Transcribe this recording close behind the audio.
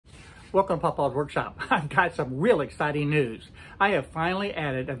Welcome to Papa's Workshop. I've got some real exciting news. I have finally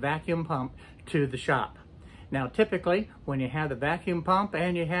added a vacuum pump to the shop. Now typically when you have the vacuum pump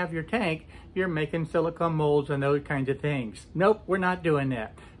and you have your tank, you're making silicone molds and those kinds of things. Nope, we're not doing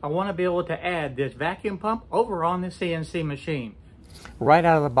that. I want to be able to add this vacuum pump over on the CNC machine. Right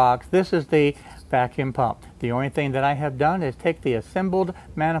out of the box, this is the vacuum pump. The only thing that I have done is take the assembled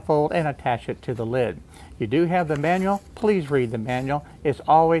manifold and attach it to the lid. You do have the manual. Please read the manual. It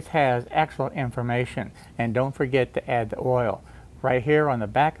always has excellent information. And don't forget to add the oil. Right here on the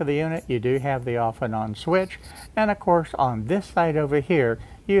back of the unit, you do have the off and on switch. And of course, on this side over here,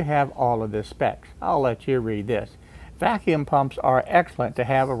 you have all of the specs. I'll let you read this. Vacuum pumps are excellent to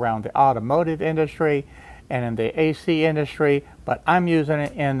have around the automotive industry and in the AC industry, but I'm using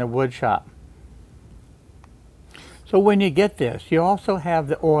it in the wood shop. So when you get this, you also have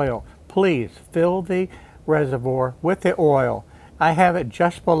the oil. Please fill the reservoir with the oil. I have it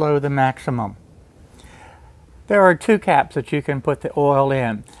just below the maximum. There are two caps that you can put the oil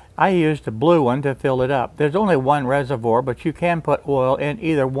in. I used the blue one to fill it up. There's only one reservoir, but you can put oil in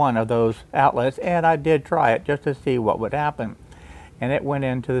either one of those outlets, and I did try it just to see what would happen. And it went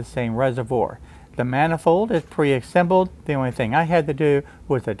into the same reservoir. The manifold is pre-assembled. The only thing I had to do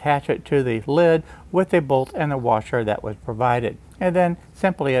was attach it to the lid with the bolt and the washer that was provided, and then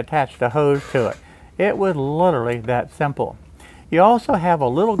simply attach the hose to it. It was literally that simple. You also have a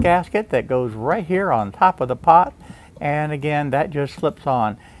little gasket that goes right here on top of the pot, and again that just slips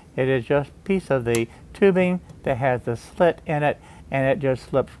on. It is just a piece of the tubing that has the slit in it, and it just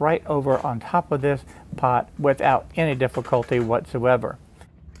slips right over on top of this pot without any difficulty whatsoever.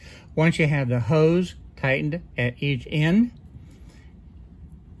 Once you have the hose tightened at each end,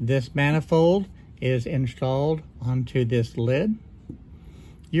 this manifold is installed onto this lid.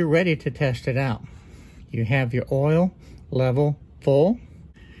 You're ready to test it out. You have your oil level full.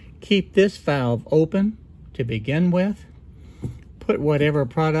 Keep this valve open to begin with. Put whatever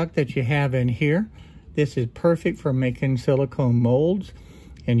product that you have in here. This is perfect for making silicone molds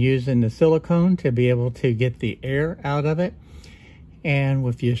and using the silicone to be able to get the air out of it. And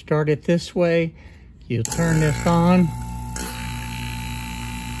if you start it this way, you turn this on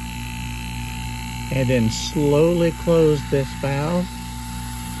and then slowly close this valve,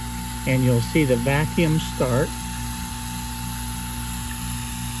 and you'll see the vacuum start.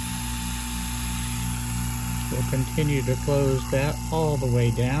 We'll continue to close that all the way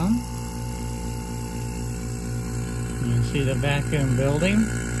down. You can see the vacuum building,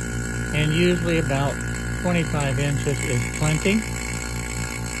 and usually about 25 inches is plenty.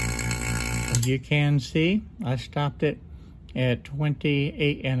 As you can see, I stopped it at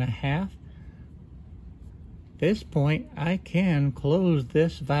 28.5. At this point, I can close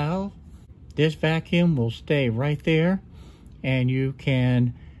this valve. This vacuum will stay right there, and you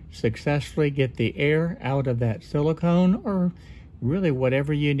can successfully get the air out of that silicone, or really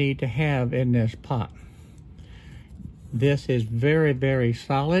whatever you need to have in this pot. This is very, very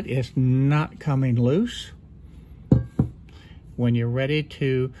solid. It's not coming loose. When you're ready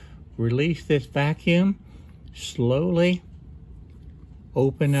to release this vacuum, slowly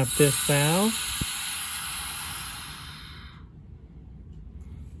open up this valve,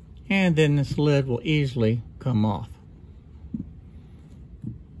 and then this lid will easily come off.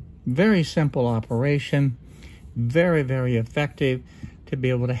 Very simple operation, very, very effective to be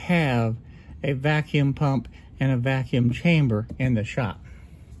able to have a vacuum pump and a vacuum chamber in the shop.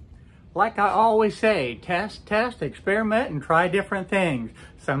 Like I always say, test, experiment, and try different things.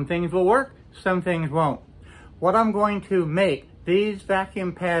 Some things will work, some things won't. What I'm going to make these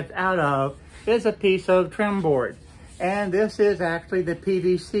vacuum pads out of is a piece of trim board. And this is actually the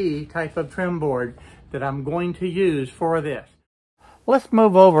PVC type of trim board that I'm going to use for this. Let's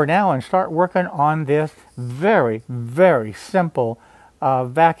move over now and start working on this very, very simple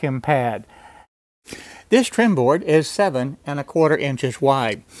vacuum pad. This trim board is 7¼ inches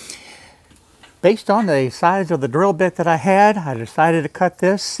wide. Based on the size of the drill bit that I had, I decided to cut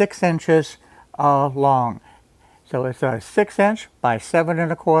this 6 inches long. So it's a 6-inch by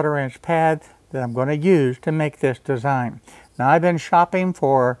 7¼ inch pad that I'm going to use to make this design. Now I've been shopping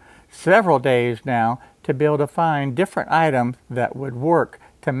for several days now to be able to find different items that would work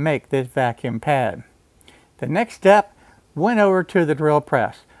to make this vacuum pad. The next step, went over to the drill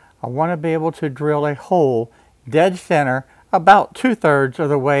press. I want to be able to drill a hole dead center about 2/3 of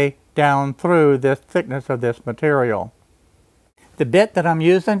the way down through the thickness of this material. The bit that I'm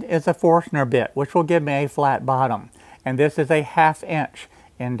using is a Forstner bit, which will give me a flat bottom, and this is a 1/2 inch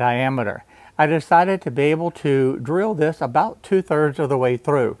in diameter. I decided to be able to drill this about 2/3 of the way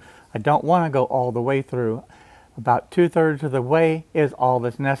through. I don't want to go all the way through, About 2/3 of the way is all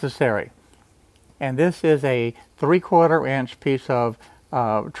that's necessary. And this is a 3/4 inch piece of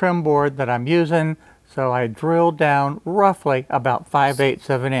trim board that I'm using, so I drilled down roughly about 5/8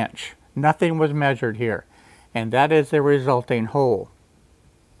 of an inch. Nothing was measured here, and that is the resulting hole.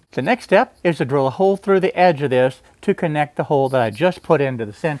 The next step is to drill a hole through the edge of this to connect the hole that I just put into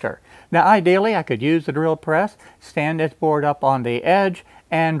the center. Now ideally I could use the drill press, stand this board up on the edge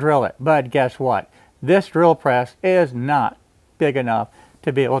and drill it, but guess what? This drill press is not big enough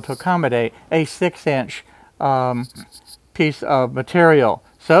to be able to accommodate a 6-inch piece of material.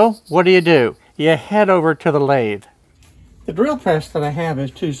 So what do? You head over to the lathe. The drill press that I have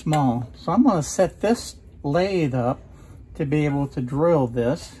is too small, so I'm going to set this lathe up to be able to drill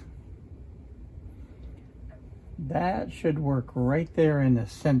this. That should work right there in the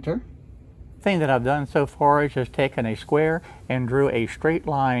center. The thing that I've done so far is just taken a square and drew a straight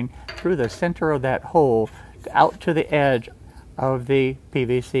line through the center of that hole out to the edge of the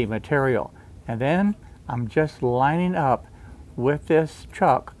PVC material. And then I'm just lining up with this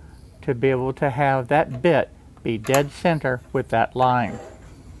chuck to be able to have that bit be dead center with that line.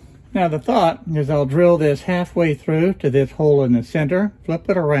 Now the thought is I'll drill this halfway through to this hole in the center, flip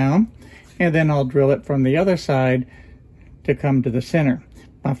it around, and then I'll drill it from the other side to come to the center.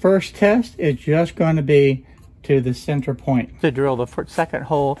 My first test is just going to be to the center point. To drill the second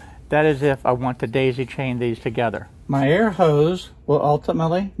hole, that is if I want to daisy chain these together. My air hose will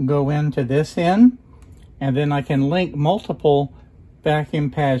ultimately go into this end, and then I can link multiple vacuum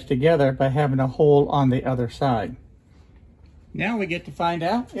pads together by having a hole on the other side. Now we get to find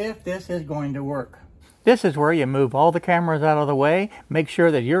out if this is going to work. This is where you move all the cameras out of the way, make sure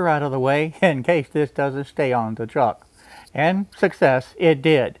that you're out of the way in case this doesn't stay on the chuck. And success, it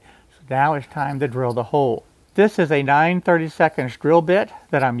did. So now it's time to drill the hole. This is a 9/32 drill bit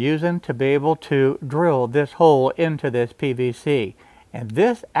that I'm using to be able to drill this hole into this PVC. And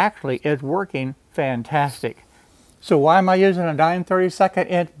this actually is working fantastic. So why am I using a 9/32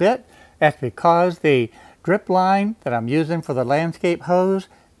 inch bit? That's because the drip line that I'm using for the landscape hose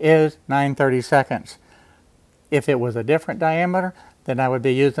is 9/32. If it was a different diameter, then I would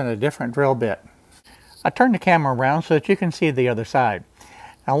be using a different drill bit. I turn the camera around so that you can see the other side.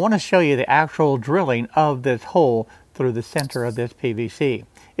 I want to show you the actual drilling of this hole through the center of this PVC.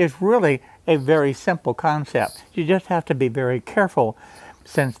 It's really a very simple concept. You just have to be very careful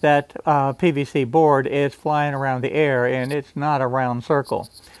since that PVC board is flying around the air and it's not a round circle.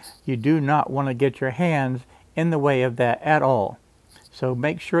 You do not want to get your hands in the way of that at all. So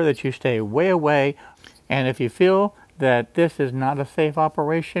make sure that you stay way away, and if you feel that this is not a safe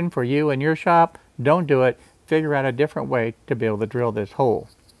operation for you and your shop, don't do it. Figure out a different way to be able to drill this hole.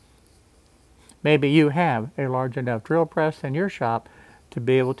 Maybe you have a large enough drill press in your shop to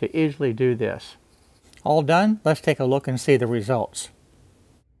be able to easily do this. All done? Let's take a look and see the results.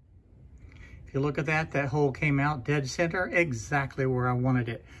 If you look at that, that hole came out dead center, exactly where I wanted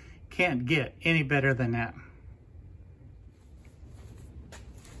it. Can't get any better than that.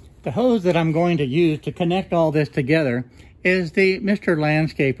 The hose that I'm going to use to connect all this together is the Mr.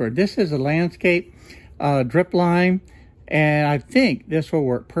 Landscaper. This is a landscape drip line, and I think this will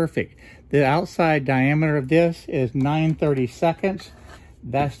work perfect. The outside diameter of this is 9/32.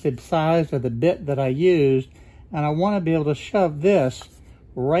 That's the size of the bit that I used, and I want to be able to shove this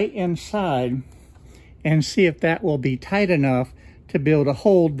right inside and see if that will be tight enough to be able to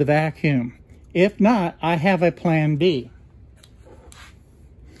hold the vacuum. If not, I have a plan B.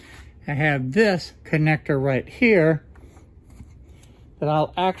 I have this connector right here that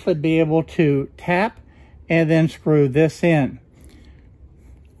I'll actually be able to tap and then screw this in.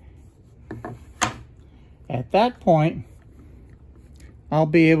 At that point, I'll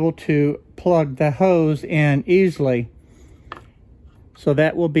be able to plug the hose in easily. So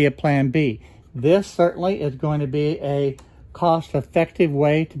that will be a plan B. This certainly is going to be a cost-effective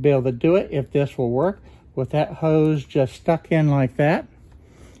way to be able to do it if this will work with that hose just stuck in like that,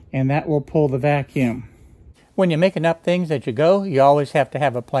 and that will pull the vacuum. When you're making up things as you go, you always have to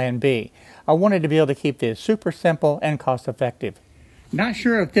have a plan B. I wanted to be able to keep this super simple and cost-effective. Not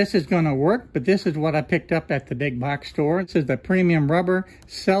sure if this is going to work, but this is what I picked up at the big box store. This is the premium rubber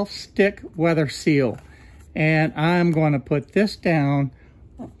self-stick weather seal. And I'm going to put this down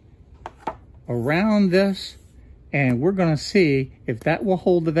around this, and we're going to see if that will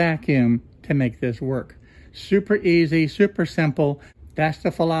hold the vacuum to make this work. Super easy, super simple. That's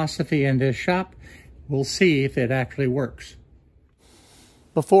the philosophy in this shop. We'll see if it actually works.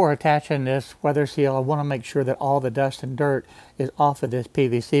 Before attaching this weather seal, I want to make sure that all the dust and dirt is off of this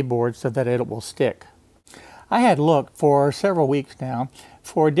PVC board so that it will stick. I had looked for several weeks now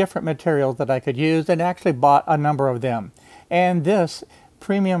for different materials that I could use and actually bought a number of them. And this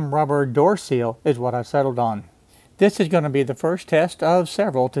premium rubber door seal is what I settled on. This is going to be the first test of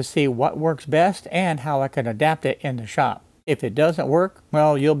several to see what works best and how I can adapt it in the shop. If it doesn't work,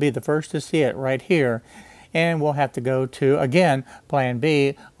 well, you'll be the first to see it right here. And we'll have to go to, again, plan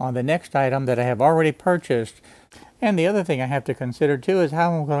B on the next item that I have already purchased. And the other thing I have to consider too is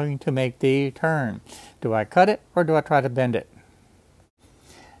how I'm going to make the turn. Do I cut it or do I try to bend it?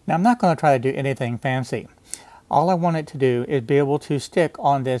 Now I'm not going to try to do anything fancy. All I want it to do is be able to stick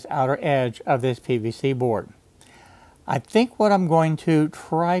on this outer edge of this PVC board. I think what I'm going to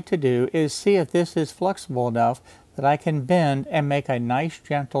try to do is see if this is flexible enough that I can bend and make a nice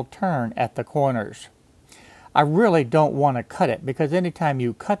gentle turn at the corners. I really don't want to cut it because anytime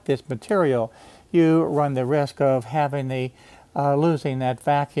you cut this material, you run the risk of having losing that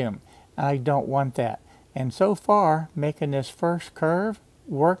vacuum. I don't want that. And so far, making this first curve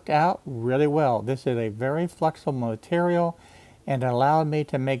worked out really well. This is a very flexible material and allowed me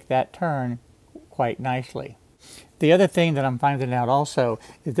to make that turn quite nicely. The other thing that I'm finding out also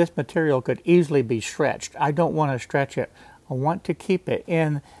is this material could easily be stretched. I don't want to stretch it. I want to keep it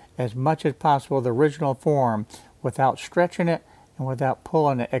in as much as possible the original form without stretching it and without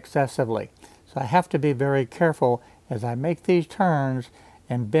pulling it excessively. So I have to be very careful as I make these turns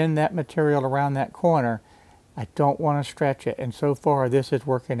and bend that material around that corner. I don't want to stretch it, and so far this is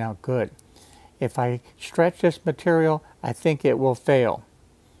working out good. If I stretch this material, I think it will fail.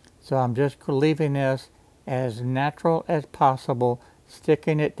 So I'm just leaving this as natural as possible,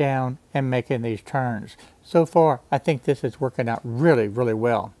 sticking it down and making these turns. So far, I think this is working out really, really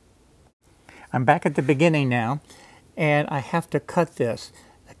well. I'm back at the beginning now, and I have to cut this.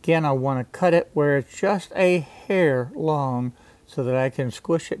 Again, I want to cut it where it's just a hair long so that I can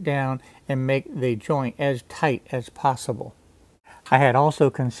squish it down and make the joint as tight as possible. I had also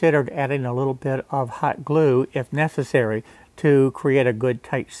considered adding a little bit of hot glue, if necessary, to create a good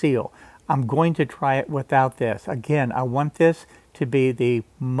tight seal. I'm going to try it without this. Again, I want this to be the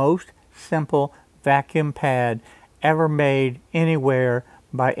most simple vacuum pad ever made anywhere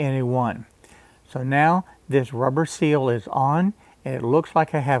by anyone. So now this rubber seal is on, and it looks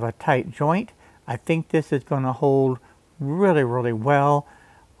like I have a tight joint. I think this is going to hold really, really well.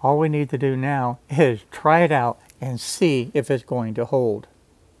 All we need to do now is try it out and see if it's going to hold.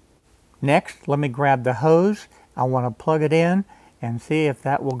 Next, let me grab the hose. I want to plug it in and see if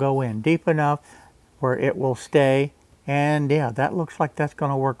that will go in deep enough where it will stay. And yeah, that looks like that's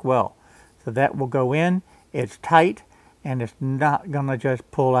going to work well. So that will go in. It's tight and it's not going to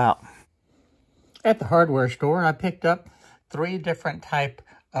just pull out. At the hardware store, I picked up 3 different type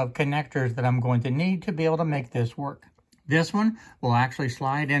of connectors that I'm going to need to be able to make this work. This one will actually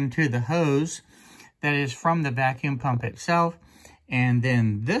slide into the hose that is from the vacuum pump itself. And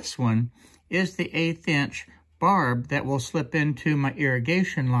then this one is the 1/8 inch barb that will slip into my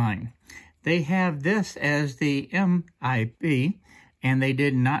irrigation line. They have this as the MIP, and they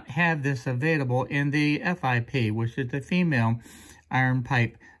did not have this available in the FIP, which is the female iron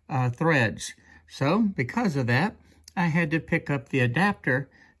pipe threads. So because of that, I had to pick up the adapter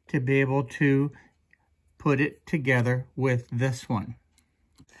to be able to put it together with this one.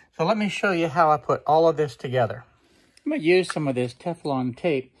 So let me show you how I put all of this together. I'm going to use some of this Teflon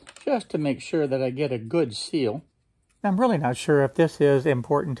tape just to make sure that I get a good seal. I'm really not sure if this is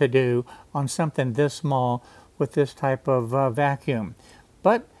important to do on something this small with this type of vacuum,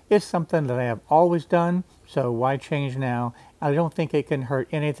 but it's something that I have always done, so why change now? I don't think it can hurt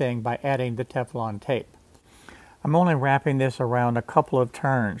anything by adding the Teflon tape. I'm only wrapping this around a couple of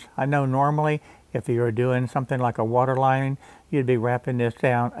turns. I know normally if you were doing something like a water line, you'd be wrapping this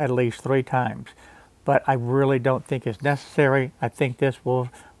down at least 3 times. But I really don't think it's necessary. I think this will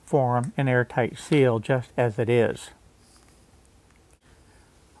form an airtight seal just as it is.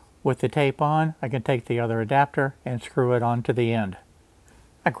 With the tape on, I can take the other adapter and screw it onto the end.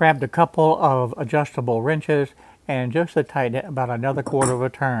 I grabbed a couple of adjustable wrenches and just to tighten it about another 1/4 of a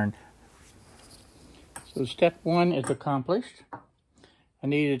turn. So step 1 is accomplished. I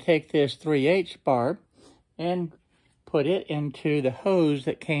need to take this 3/8 barb and put it into the hose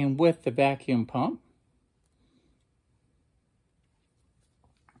that came with the vacuum pump.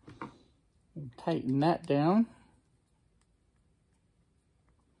 Tighten that down.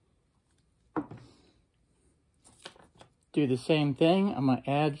 Do the same thing. I'm going to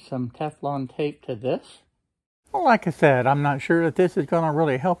add some Teflon tape to this. Well, like I said, I'm not sure if this is going to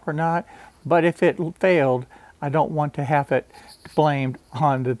really help or not, but if it failed, I don't want to have it blamed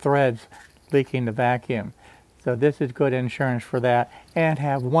on the threads leaking the vacuum. So this is good insurance for that and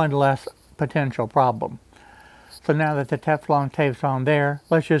have one less potential problem. So now that the Teflon tape's on there,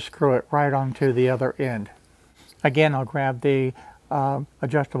 let's just screw it right onto the other end. Again, I'll grab the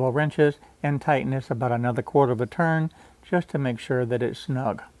adjustable wrenches and tighten this about another quarter of a turn just to make sure that it's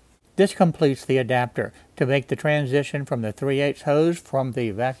snug. This completes the adapter to make the transition from the 3/8 hose from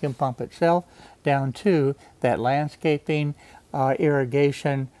the vacuum pump itself down to that landscaping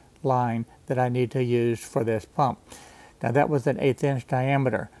irrigation line that I need to use for this pump. Now that was an 1/8 inch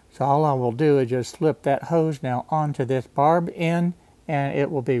diameter, so all I will do is just slip that hose now onto this barb end and it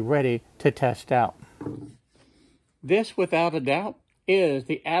will be ready to test out. This, without a doubt, is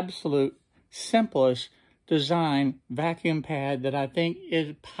the absolute simplest design vacuum pad that I think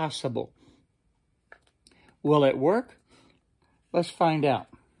is possible. Will it work? Let's find out.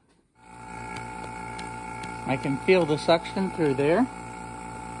 I can feel the suction through there.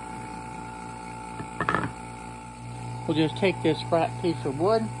 We'll just take this flat piece of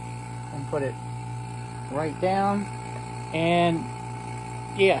wood and put it right down, and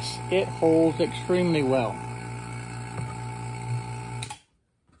yes, it holds extremely well.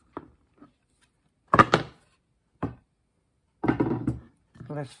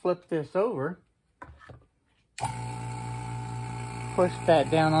 Let's flip this over, push that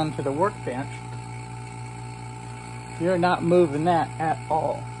down onto the workbench. You're not moving that at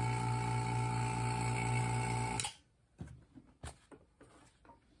all.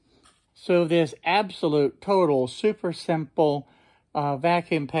 So this absolute, total, super simple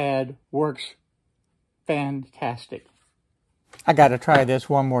vacuum pad works fantastic. I got to try this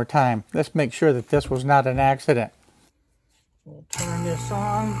one more time. Let's make sure that this was not an accident. We'll turn this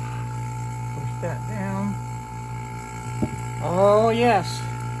on, push that down. Oh yes,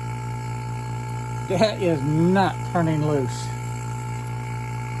 that is not turning loose.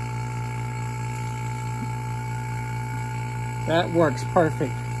 That works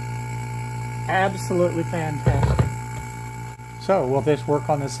perfect. Absolutely fantastic. So, will this work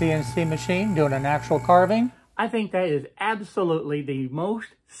on the CNC machine doing an actual carving? I think that is absolutely the most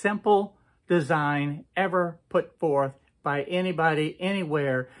simple design ever put forth by anybody,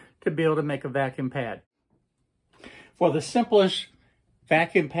 anywhere, to be able to make a vacuum pad. For the simplest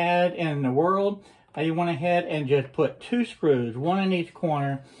vacuum pad in the world, I went ahead and just put 2 screws, one in each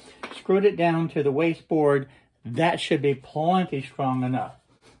corner, screwed it down to the waste board. That should be plenty strong enough.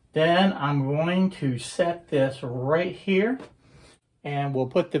 Then I'm going to set this right here, and we'll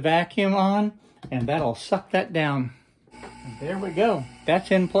put the vacuum on, and that'll suck that down. And there we go. That's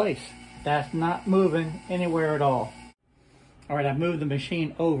in place. That's not moving anywhere at all. All right, I've moved the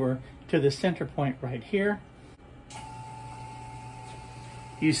machine over to the center point right here.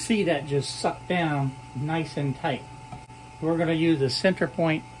 You see that just sucked down nice and tight. We're going to use the center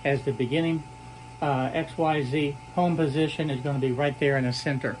point as the beginning. XYZ home position is going to be right there in the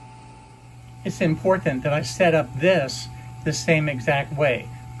center. It's important that I set up this the same exact way.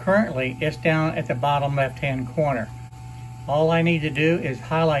 Currently, it's down at the bottom left-hand corner. All I need to do is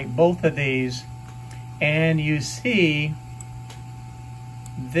highlight both of these, and you see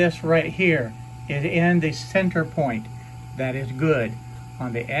this right here is in the center point. That is good.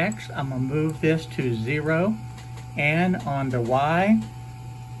 On the X, I'm going to move this to 0, and on the Y,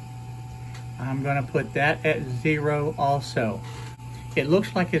 I'm going to put that at 0 also. It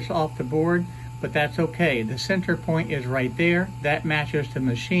looks like it's off the board, but that's okay. The center point is right there. That matches the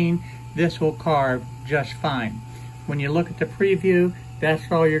machine. This will carve just fine. When you look at the preview,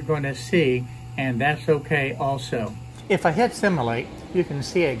 that's all you're going to see, and that's okay also. If I hit simulate, you can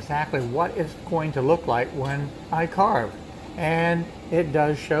see exactly what it's going to look like when I carve. And it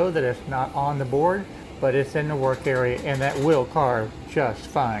does show that it's not on the board, but it's in the work area, and that will carve just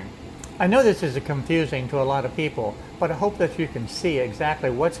fine. I know this is confusing to a lot of people, but I hope that you can see exactly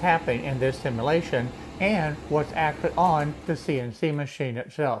what's happening in this simulation and what's actually on the CNC machine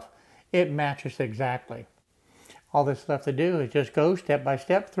itself. It matches exactly. All that's left to do is just go step by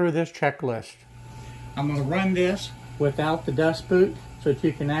step through this checklist. I'm going to run this without the dust boot so that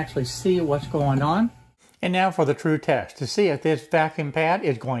you can actually see what's going on. And now for the true test to see if this vacuum pad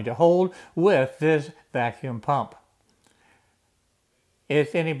is going to hold with this vacuum pump.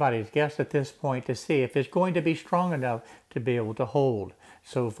 It's anybody's guess at this point to see if it's going to be strong enough to be able to hold.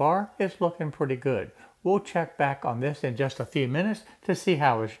 So far, it's looking pretty good. We'll check back on this in just a few minutes to see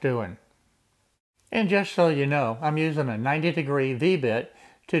how it's doing. And just so you know, I'm using a 90-degree V-bit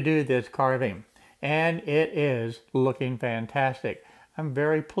to do this carving, and it is looking fantastic. I'm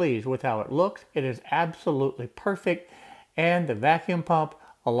very pleased with how it looks. It is absolutely perfect, and the vacuum pump,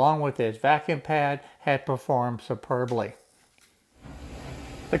 along with this vacuum pad, had performed superbly.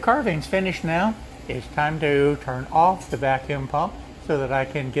 The carving's finished now. It's time to turn off the vacuum pump so that I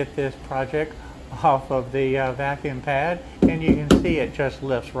can get this project off of the vacuum pad, and you can see it just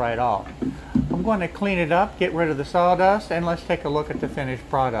lifts right off. I'm going to clean it up, get rid of the sawdust, and let's take a look at the finished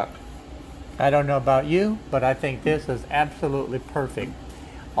product. I don't know about you, but I think this is absolutely perfect.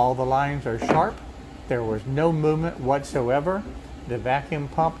 All the lines are sharp. There was no movement whatsoever. The vacuum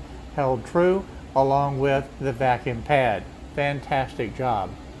pump held true along with the vacuum pad. Fantastic job.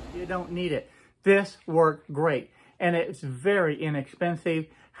 You don't need it. This worked great, and it's very inexpensive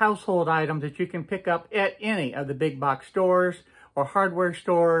household item that you can pick up at any of the big box stores or hardware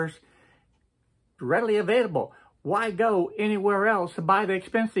stores. Readily available. Why go anywhere else to buy the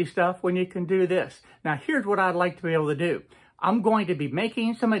expensive stuff when you can do this? Now, here's what I'd like to be able to do. I'm going to be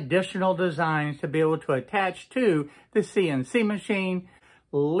making some additional designs to be able to attach to the CNC machine.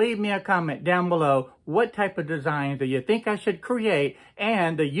 Leave me a comment down below what type of designs that you think I should create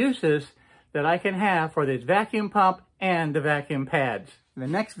and the uses that I can have for this vacuum pump and the vacuum pads. In the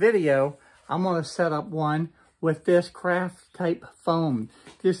next video, I'm going to set up one with this craft type foam.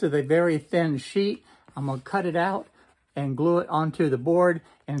 This is a very thin sheet. I'm going to cut it out and glue it onto the board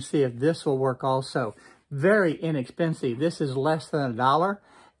and see if this will work also. Very inexpensive. This is less than $1,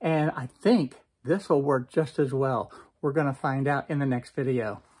 and I think this will work just as well. We're going to find out in the next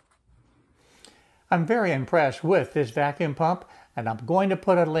video. I'm very impressed with this vacuum pump, and I'm going to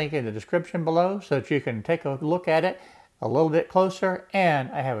put a link in the description below so that you can take a look at it a little bit closer, and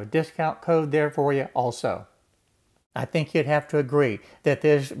I have a discount code there for you also. I think you'd have to agree that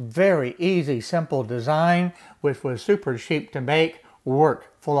this very easy, simple design, which was super cheap to make, worked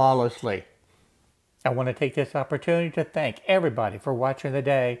flawlessly. I want to take this opportunity to thank everybody for watching the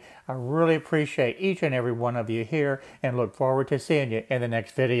day. I really appreciate each and every one of you here and look forward to seeing you in the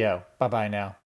next video. Bye-bye now.